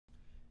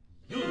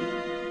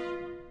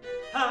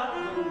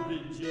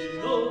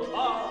original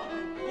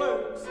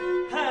artworks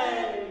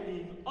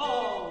hanging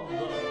on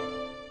the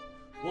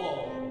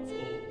walls.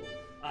 Oh,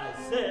 I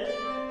said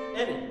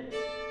Eddie.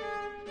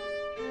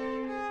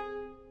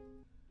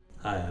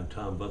 Hi, I'm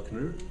Tom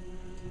Buckner,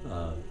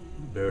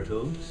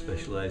 baritone,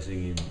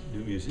 specializing in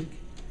new music,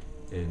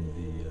 and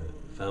the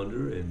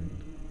founder and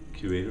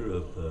curator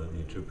of the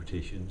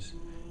Interpretations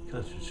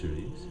concert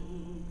series.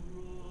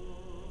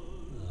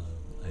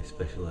 I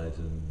specialize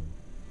in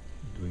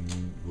doing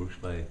works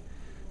by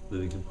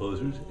living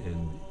composers,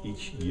 and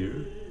each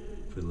year,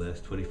 for the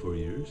last 24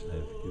 years,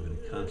 I've given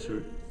a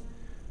concert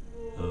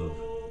of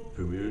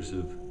premieres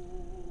of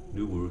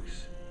new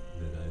works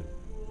that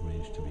I've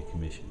arranged to be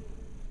commissioned.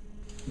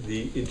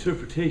 The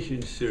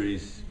Interpretation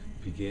series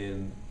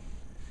began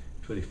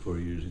 24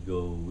 years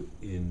ago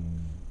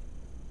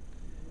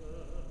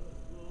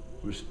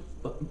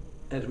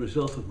as a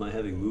result of my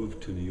having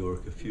moved to New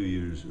York a few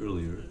years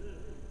earlier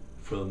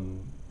from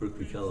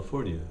Berkeley,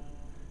 California,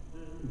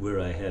 where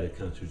I had a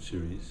concert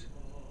series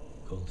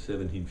called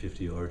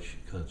 1750 Arch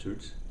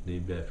Concerts,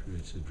 named after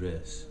its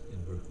address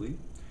in Berkeley,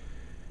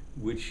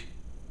 which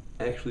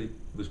actually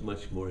was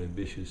much more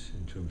ambitious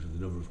in terms of the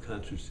number of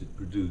concerts it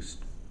produced,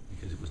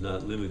 because it was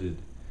not limited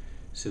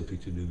simply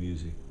to new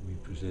music. We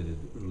presented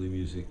early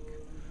music,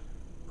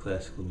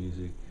 classical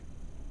music,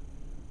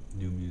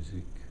 new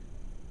music,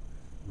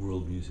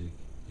 world music,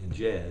 and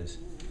jazz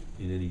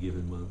in any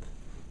given month.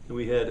 And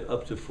we had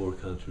up to 4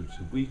 concerts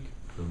a week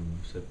from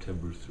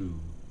September through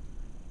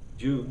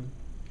June,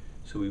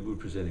 so we were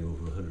presenting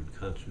over 100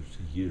 concerts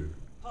a year.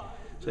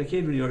 So I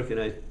came to New York, and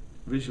I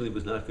originally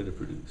was not going to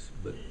produce,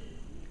 but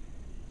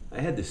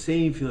I had the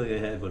same feeling I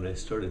had when I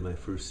started my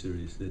first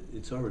series, that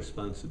it's our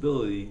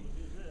responsibility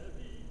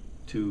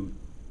to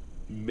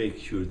make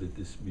sure that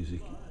this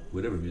music,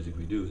 whatever music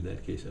we do, in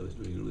that case I was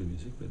doing early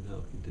music, but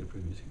now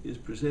contemporary music, is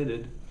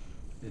presented,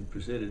 and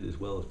presented as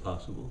well as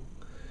possible.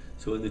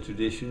 So in the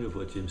tradition of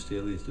what Jim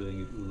Staley is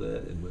doing at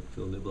Roulette and what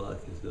Phil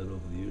Niblock has done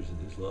over the years in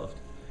his loft,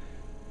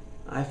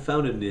 I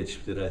found a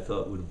niche that I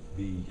thought would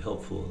be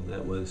helpful, and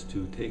that was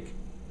to take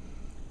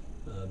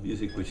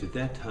music which at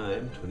that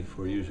time,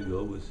 24 years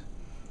ago, was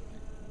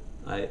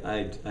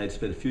I'd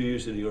spent a few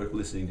years in New York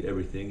listening to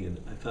everything, and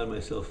I found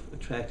myself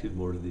attracted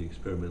more to the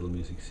experimental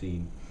music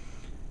scene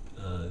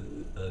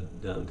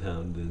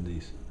downtown than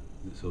the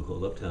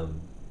so-called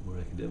uptown, more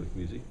academic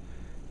music,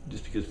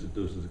 just because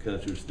those are the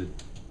concerts that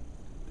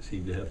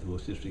seemed to have the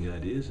most interesting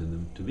ideas in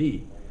them to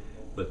me.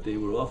 But they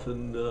were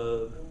often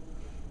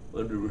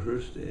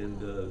under-rehearsed,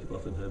 and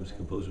oftentimes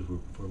composers were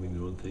performing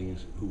their own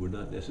things who were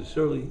not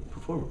necessarily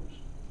performers.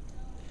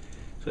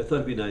 So I thought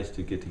it'd be nice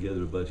to get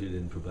together a budget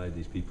and provide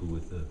these people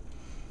with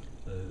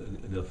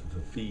enough of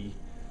a fee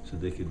so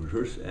they could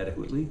rehearse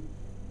adequately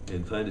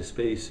and find a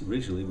space.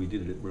 Originally we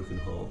did it at Merkin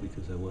Hall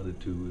because I wanted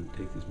to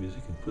take this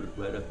music and put it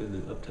right up in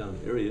the uptown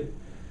area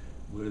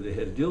where they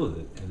had to deal with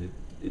it, and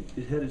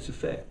it had its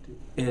effect.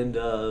 And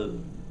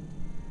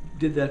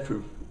did that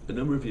for a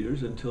number of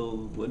years until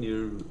one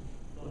year,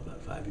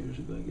 about 5 years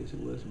ago I guess it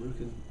was,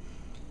 Merkin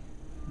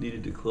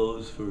needed to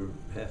close for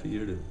half a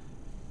year to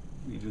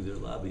redo their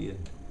lobby,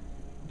 and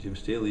Jim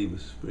Staley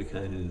was very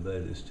kind and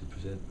invited us to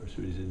present our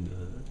series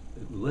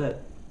at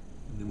Roulette.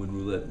 And then when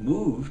Roulette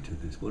moved to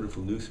this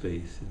wonderful new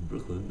space in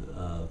Brooklyn,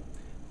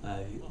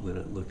 I went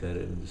out and looked at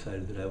it and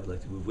decided that I would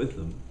like to move with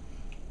them.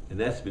 And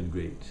that's been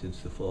great. Since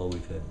the fall,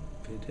 we've had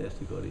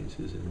fantastic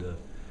audiences and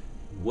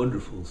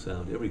wonderful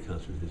sound. Every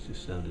concert has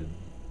just sounded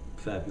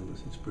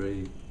fabulous.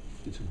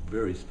 It's a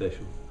very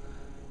special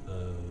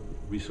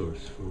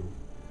resource for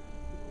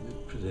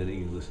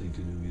presenting and listening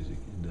to new music,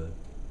 and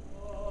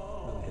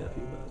really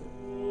happy about it.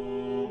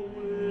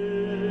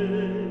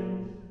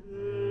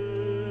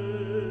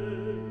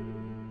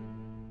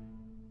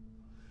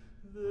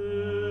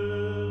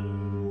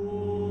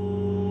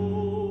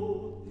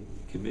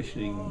 The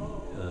commissioning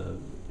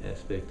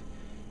aspect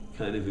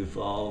kind of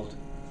evolved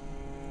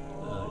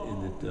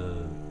in that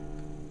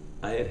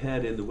I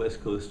had in the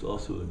West Coast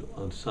also an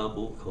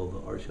ensemble called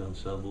the Arch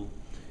Ensemble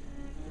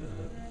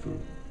for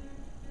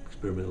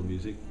experimental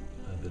music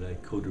that I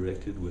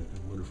co-directed with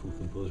a wonderful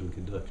composer and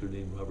conductor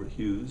named Robert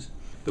Hughes.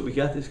 But we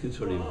got this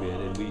consortium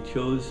grant, and we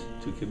chose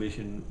to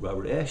commission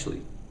Robert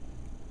Ashley,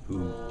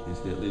 who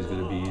incidentally is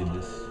going to be in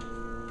this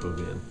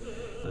program.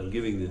 I'm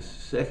giving this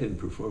second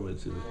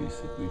performance of a piece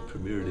that we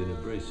premiered in a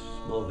very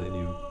small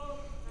venue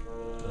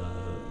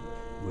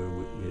where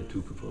we had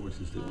 2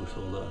 performances that were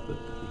sold out, but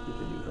I think the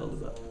venue held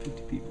about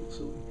 50 people,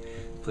 so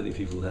plenty of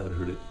people haven't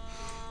heard it.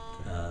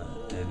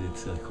 And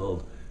it's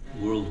called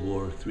World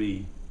War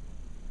III,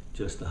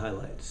 Just the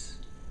Highlights.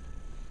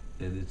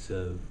 And it's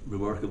a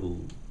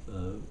remarkable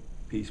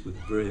piece with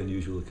very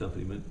unusual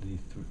accompaniment. The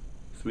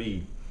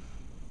 3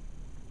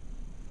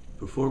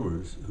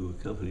 performers who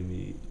accompany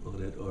me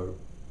on it are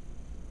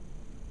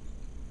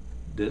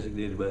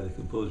designated by the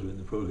composer in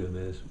the program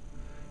as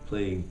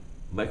playing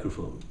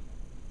microphone.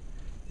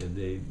 And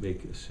they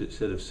make a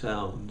set of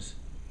sounds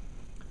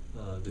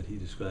that he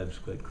describes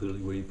quite clearly.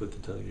 Where you put the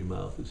tongue in your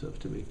mouth is up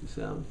to make the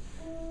sound.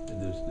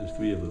 And there's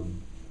 3 of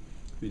them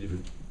 3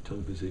 different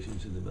tongue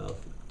positions in the mouth.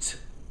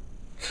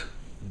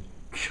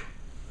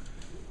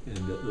 And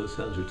those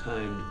sounds are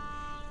timed.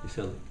 They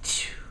sound like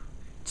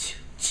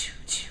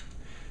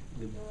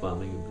the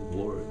bombing of the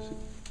war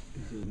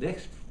is the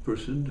next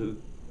person to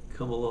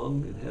come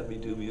along and have me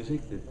do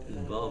music that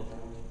involved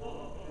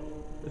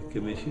a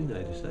commission.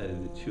 I decided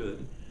it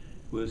should.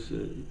 Was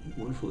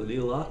wonderful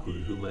Annea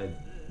Lockwood, whom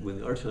when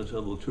the Arts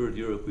Ensemble toured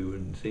Europe, we were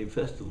in the same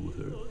festival with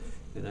her,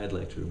 and I'd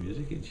liked her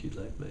music, and she'd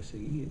liked my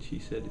singing, and she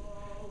said,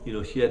 you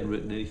know, she hadn't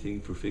written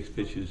anything for fixed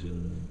pitches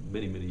in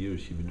many, many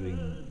years. She'd been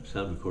doing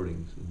sound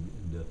recordings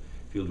and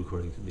field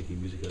recordings and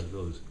making music out of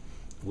those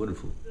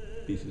wonderful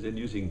pieces, and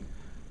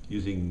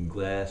using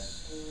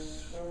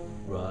glass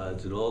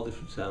rods and all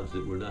different sounds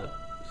that were not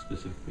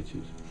specific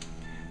pitches.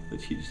 But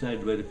she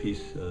decided to write a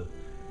piece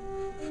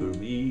for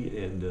me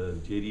and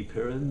J.D.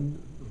 Perrin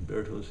on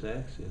baritone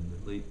sax and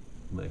the late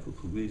Michael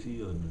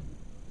Puglisi on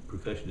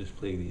percussionist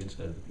playing the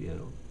inside of the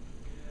piano,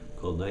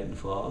 called Night and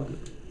Fog,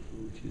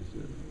 which is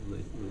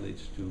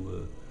relates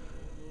to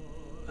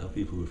how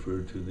people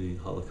referred to the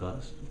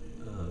Holocaust.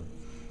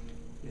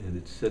 And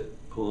it's set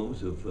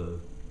poems of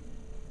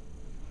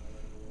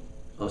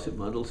Osip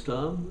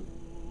Mandelstam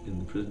in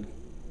the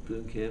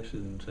prison camps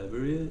in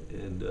Siberia,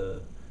 and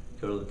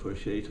Caroline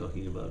Forche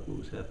talking about what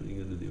was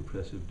happening under the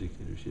oppressive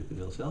dictatorship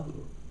in El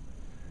Salvador.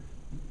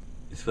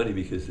 It's funny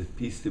because the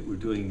piece that we're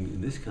doing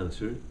in this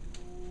concert,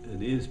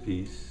 Annea's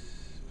piece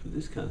for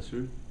this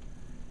concert,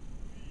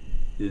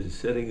 is a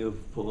setting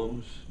of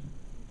poems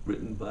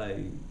written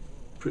by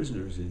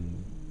prisoners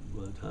in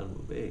Guantanamo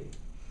Bay.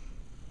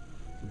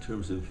 In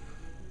terms of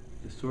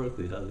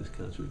historically how this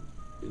concert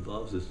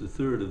evolves, as the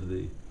third of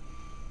the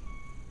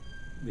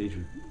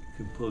major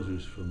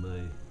composers from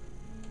my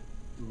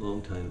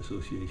longtime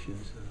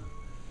associations,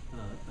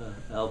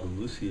 Alvin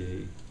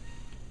Lucier,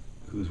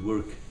 whose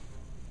work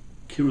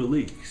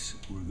Kyrilliques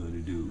we're going to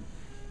do.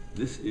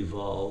 This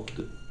evolved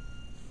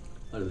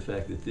out of the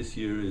fact that this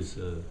year is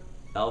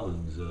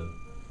Alvin's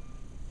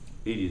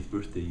 80th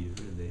birthday year,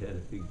 and they had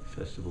a big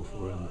festival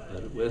for him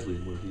out at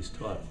Wesleyan where he's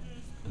taught.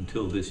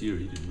 Until this year,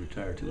 he didn't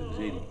retire till he was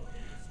 80.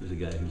 There's a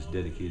guy who's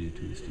dedicated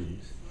to his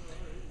students.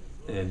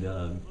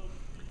 And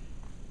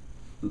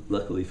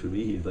luckily for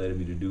me, he invited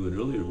me to do an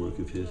earlier work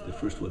of his, the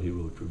first one he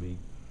wrote for me,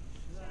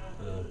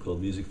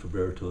 called Music for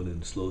Baritone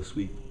and Slow,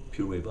 Sweet,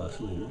 Pure Wave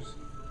Oscillators,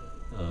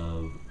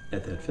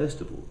 at that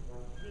festival.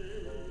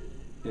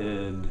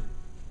 And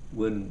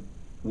when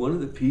one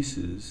of the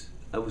pieces,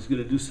 I was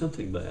going to do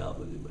something by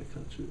Alvin in my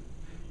concert.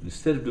 And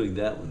instead of doing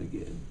that one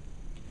again,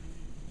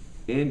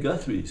 Anne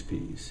Guthrie's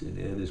piece, and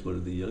Anne is one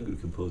of the younger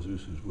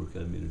composers whose work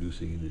I'm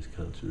introducing in this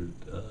concert,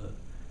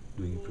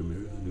 doing a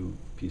premiere of a new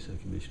piece I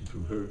commissioned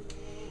from her.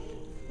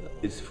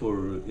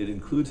 It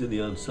includes in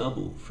the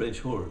ensemble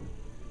French horn.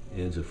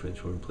 Anne's a French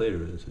horn player,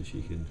 and so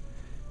she can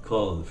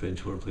call on the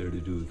French horn player to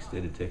do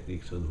extended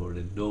techniques on the horn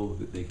and know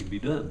that they can be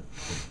done.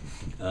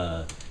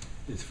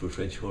 It's for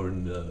French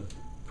horn,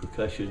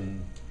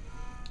 percussion,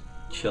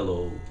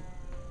 cello,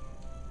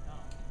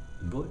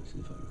 and voice,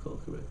 if I recall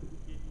correctly.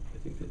 I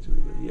think that's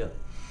everybody, yeah.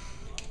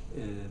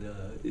 And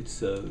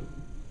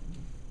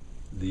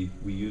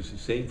we use the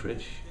same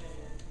French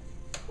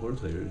horn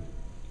player,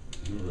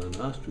 Jules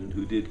Van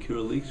who did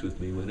Kyrilliques with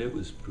me when it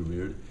was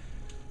premiered,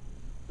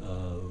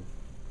 oh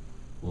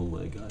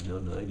my God, now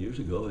 9 years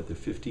ago at the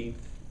 15th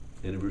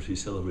anniversary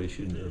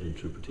celebration of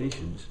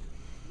Interpretations.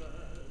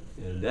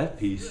 And that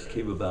piece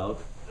came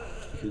about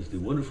because the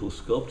wonderful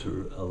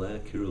sculptor Alain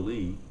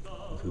Kyrilli,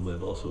 with whom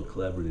I've also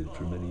collaborated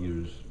for many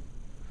years,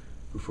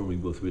 performing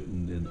both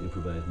written and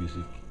improvised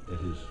music at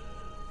his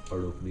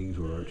art openings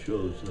or art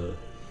shows,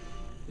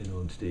 and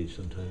on stage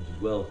sometimes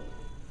as well,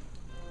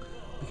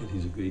 because he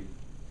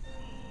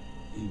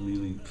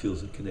really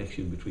feels a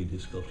connection between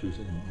his sculptures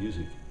and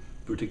music,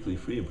 particularly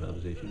free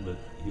improvisation, but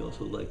he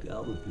also liked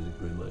Alvin's music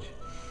very much.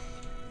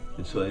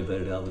 And so I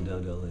invited Alvin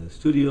down to Alain's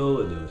studio,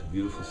 and there was a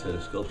beautiful set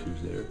of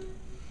sculptures there.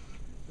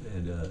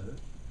 And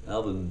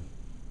Alvin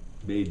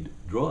made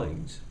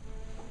drawings,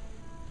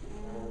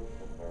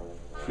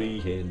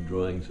 freehand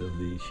drawings of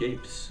the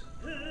shapes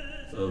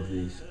of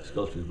these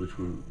sculptures, which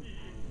were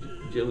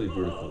generally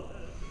vertical.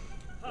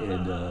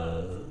 And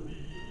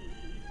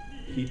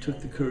he took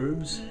the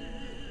curves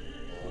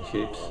and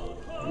shapes.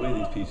 The way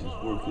these pieces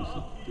work is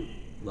that the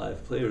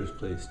live players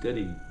play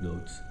steady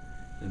notes,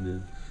 and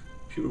the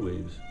pure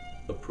waves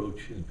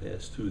approach and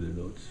pass through their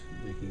notes,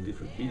 making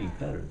different beating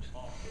patterns.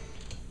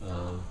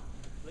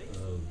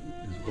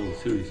 There's a whole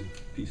series of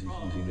pieces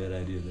using that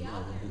idea that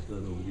Alvin has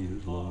done over the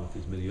years, along with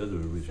his many other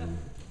original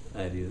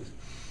ideas.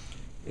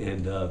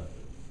 And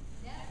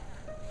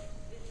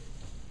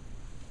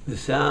the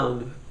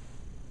sound,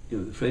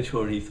 the French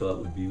horn he thought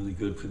would be really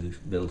good for the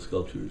metal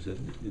sculptures,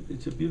 and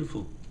it's a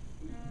beautiful,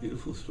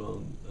 beautiful,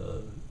 strong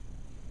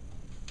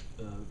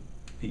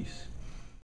piece.